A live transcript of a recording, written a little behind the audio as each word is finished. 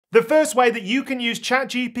The first way that you can use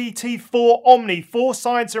ChatGPT for Omni, for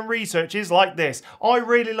science and research, is like this. I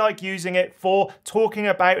really like using it for talking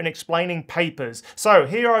about and explaining papers. So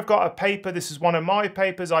here I've got a paper. This is one of my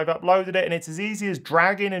papers. I've uploaded it, and it's as easy as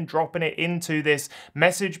dragging and dropping it into this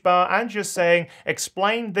message bar and just saying,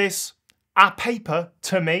 explain this paper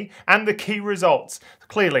to me and the key results.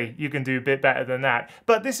 Clearly, you can do a bit better than that.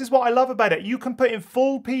 But this is what I love about it. You can put in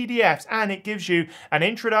full PDFs and it gives you an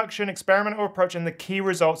introduction, experimental approach, and the key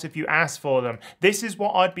results if you ask for them. This is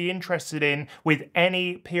what I'd be interested in with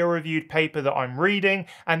any peer-reviewed paper that I'm reading.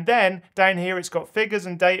 And then down here, it's got figures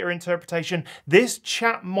and data interpretation. This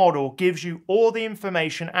chat model gives you all the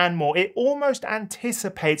information and more. It almost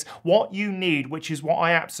anticipates what you need, which is what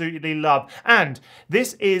I absolutely love. And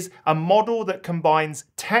this is a model that combines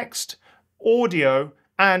text, audio,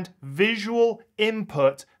 and visual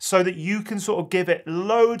input so that you can sort of give it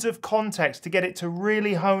loads of context to get it to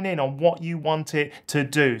really hone in on what you want it to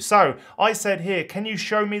do. So I said here, can you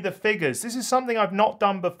show me the figures? This is something I've not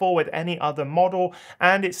done before with any other model.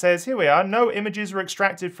 And it says, here we are, no images were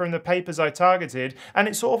extracted from the papers I targeted. And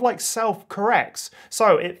it sort of like self-corrects.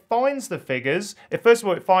 So it finds the figures. First of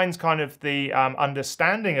all, it finds kind of the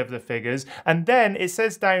understanding of the figures. And then it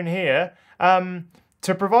says down here,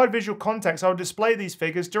 to provide visual context, I'll display these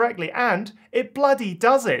figures directly, and it bloody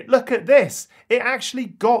does it. Look at this. It actually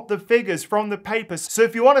got the figures from the paper. So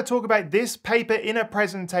if you want to talk about this paper in a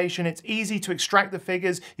presentation, it's easy to extract the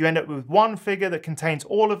figures. You end up with one figure that contains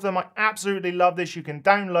all of them. I absolutely love this. You can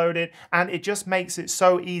download it, and it just makes it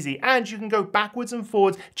so easy. And you can go backwards and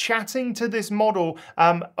forwards, chatting to this model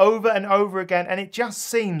over and over again, and it just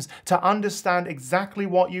seems to understand exactly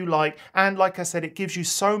what you like. And like I said, it gives you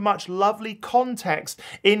so much lovely context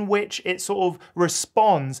in which it sort of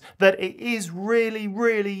responds that it is really,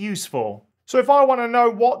 really useful. So if I want to know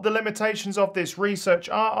what the limitations of this research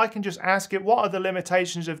are, I can just ask it, what are the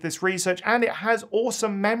limitations of this research? And it has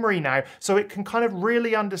awesome memory now, so it can kind of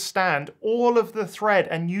really understand all of the thread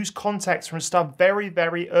and use context from stuff very,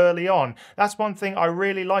 very early on. That's one thing I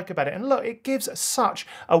really like about it. And look, it gives such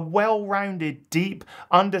a well-rounded, deep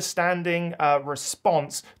understanding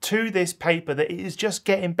response to this paper that it is just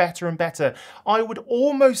getting better and better. I would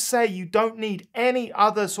almost say you don't need any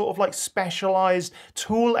other sort of like specialized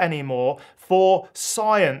tool anymore for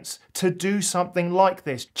science to do something like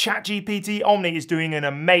this. ChatGPT Omni is doing an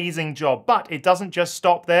amazing job, but it doesn't just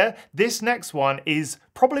stop there. This next one is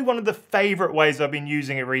probably one of the favorite ways I've been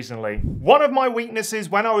using it recently. One of my weaknesses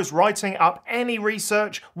when I was writing up any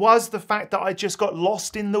research was the fact that I just got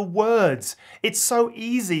lost in the words. It's so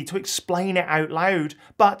easy to explain it out loud,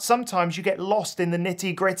 but sometimes you get lost in the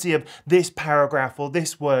nitty-gritty of this paragraph or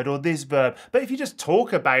this word or this verb. But if you just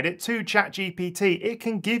talk about it to ChatGPT, it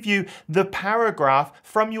can give you the paragraph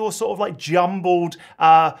from your sort of like jumbled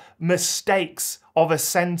mistakes of a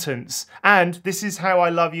sentence. And this is how I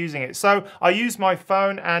love using it. So I use my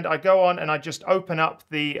phone and I go on and I just open up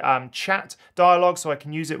the chat dialog so I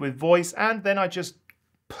can use it with voice, and then I just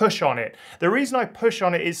push on it. The reason I push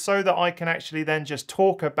on it is so that I can actually then just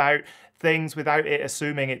talk about things without it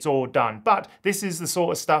assuming it's all done. But this is the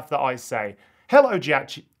sort of stuff that I say.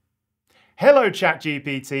 Hello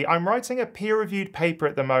ChatGPT, I'm writing a peer-reviewed paper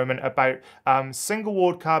at the moment about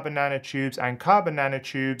single-walled carbon nanotubes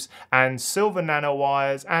and silver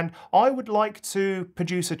nanowires, and I would like to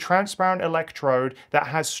produce a transparent electrode that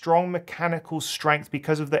has strong mechanical strength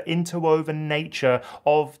because of the interwoven nature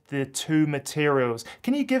of the two materials.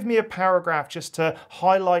 Can you give me a paragraph just to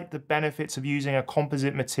highlight the benefits of using a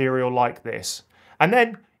composite material like this? And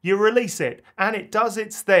then you release it, and it does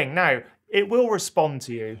its thing. Now, it will respond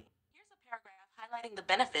to you. Highlighting the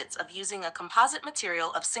benefits of using a composite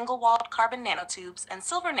material of single-walled carbon nanotubes and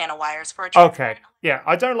silver nanowires for a Okay, yeah,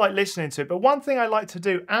 I don't like listening to it, but one thing I like to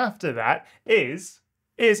do after that is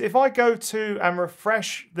if I go to and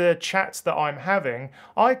refresh the chats that I'm having,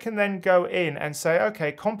 I can then go in and say,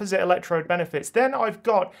 okay, composite electrode benefits. Then I've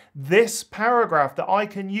got this paragraph that I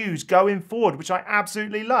can use going forward, which I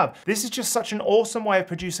absolutely love. This is just such an awesome way of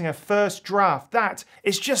producing a first draft that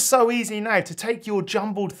it's just so easy now to take your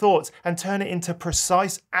jumbled thoughts and turn it into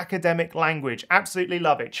precise academic language. Absolutely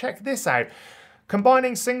love it. Check this out.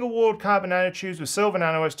 Combining single-walled carbon nanotubes with silver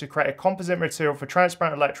nanowires to create a composite material for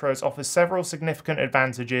transparent electrodes offers several significant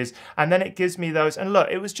advantages, and then it gives me those. And look,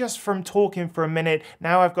 it was just from talking for a minute.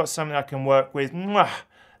 Now I've got something I can work with. Mwah!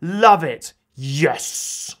 Love it.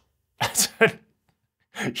 Yes.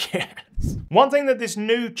 Yeah. One thing that this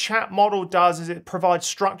new chat model does is it provides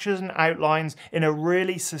structures and outlines in a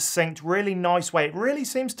really succinct, really nice way. It really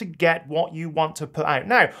seems to get what you want to put out.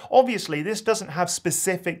 Now, obviously, this doesn't have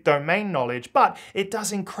specific domain knowledge, but it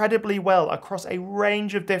does incredibly well across a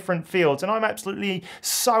range of different fields. And I'm absolutely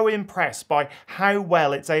so impressed by how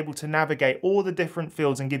well it's able to navigate all the different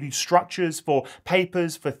fields and give you structures for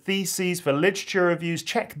papers, for theses, for literature reviews.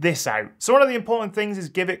 Check this out. So one of the important things is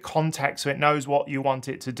give it context so it knows what you want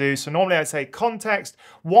it to do. So normally I say context,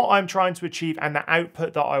 what I'm trying to achieve, and the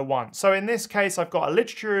output that I want. So in this case, I've got a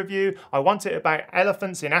literature review. I want it about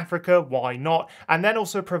elephants in Africa. Why not? And then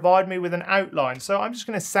also provide me with an outline. So I'm just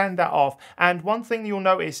going to send that off. And one thing you'll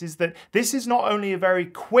notice is that this is not only a very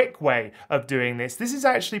quick way of doing this, this is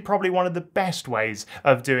actually probably one of the best ways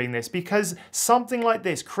of doing this, because something like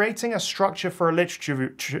this, creating a structure for a literature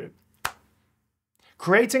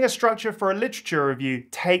review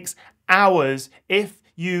takes hours if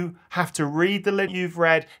you have to read the lit you've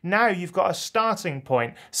read. Now you've got a starting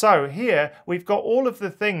point. So here we've got all of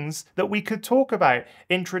the things that we could talk about.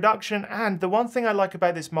 Introduction, and the one thing I like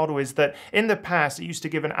about this model is that in the past it used to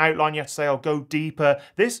give an outline, you have to say, I'll go deeper.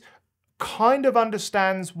 This kind of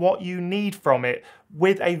understands what you need from it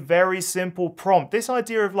with a very simple prompt. This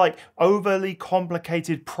idea of like overly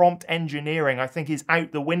complicated prompt engineering, I think, is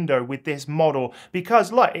out the window with this model, because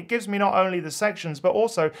look, it gives me not only the sections, but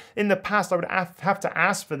also in the past I would have to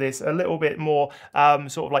ask for this a little bit more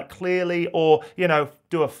sort of like clearly, or, you know,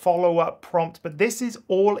 do a follow-up prompt, but this is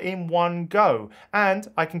all in one go. And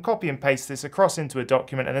I can copy and paste this across into a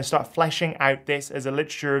document and then start fleshing out this as a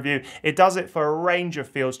literature review. It does it for a range of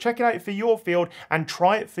fields. Check it out for your field and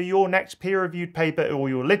try it for your next peer-reviewed paper or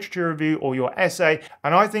your literature review or your essay.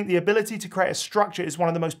 And I think the ability to create a structure is one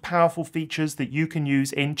of the most powerful features that you can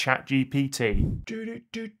use in ChatGPT.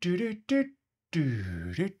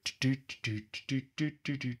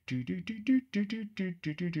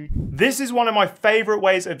 This is one of my favorite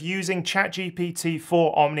ways of using ChatGPT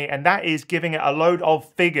for Omni, and that is giving it a load of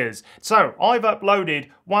figures. So I've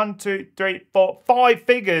uploaded 1, 2, 3, 4, 5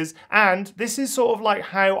 figures, and this is sort of like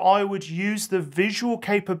how I would use the visual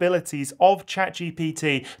capabilities of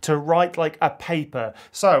ChatGPT to write like a paper.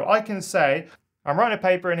 So I can say, I'm writing a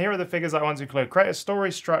paper and here are the figures I want to include. Create a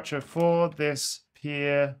story structure for this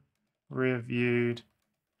peer-reviewed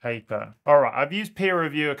paper. All right, I've used peer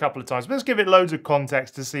review a couple of times, but let's give it loads of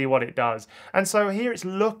context to see what it does. And so here it's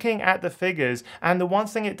looking at the figures, and the one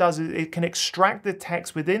thing it does is it can extract the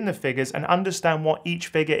text within the figures and understand what each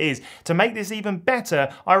figure is. To make this even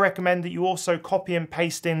better, I recommend that you also copy and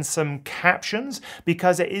paste in some captions,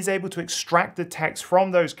 because it is able to extract the text from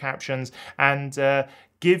those captions and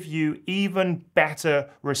give you even better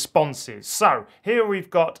responses. So here we've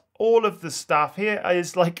got all of the stuff. Here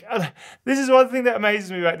is like, this is one thing that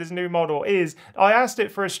amazes me about this new model is I asked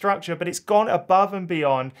it for a structure, but it's gone above and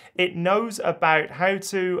beyond. It knows about how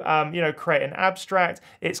to, create an abstract.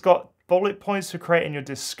 It's got bullet points for creating your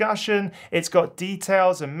discussion. It's got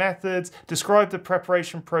details and methods. Describe the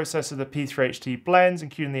preparation process of the P3HT blends,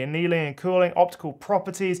 including the annealing and cooling, optical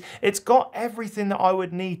properties. It's got everything that I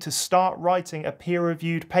would need to start writing a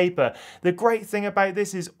peer-reviewed paper. The great thing about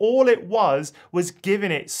this is all it was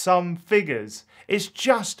giving it some figures. It's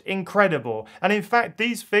just incredible. And in fact,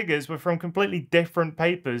 these figures were from completely different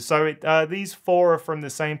papers. So these 4 are from the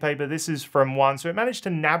same paper. This is from one. So it managed to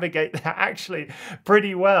navigate that actually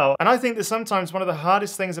pretty well. And I think that sometimes one of the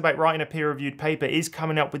hardest things about writing a peer-reviewed paper is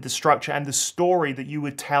coming up with the structure and the story that you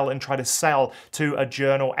would tell and try to sell to a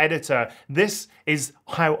journal editor. This is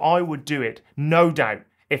how I would do it, no doubt.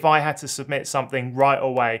 If I had to submit something right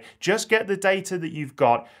away, just get the data that you've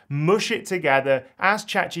got, mush it together, ask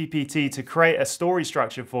ChatGPT to create a story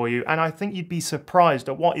structure for you, and I think you'd be surprised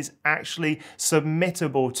at what is actually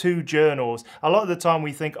submittable to journals. A lot of the time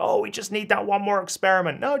we think, oh, we just need that one more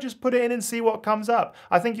experiment. No, just put it in and see what comes up.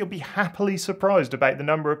 I think you'll be happily surprised about the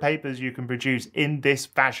number of papers you can produce in this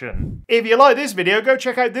fashion. If you like this video, go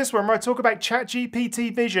check out this one where I talk about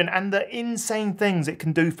ChatGPT Vision and the insane things it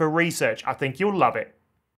can do for research. I think you'll love it.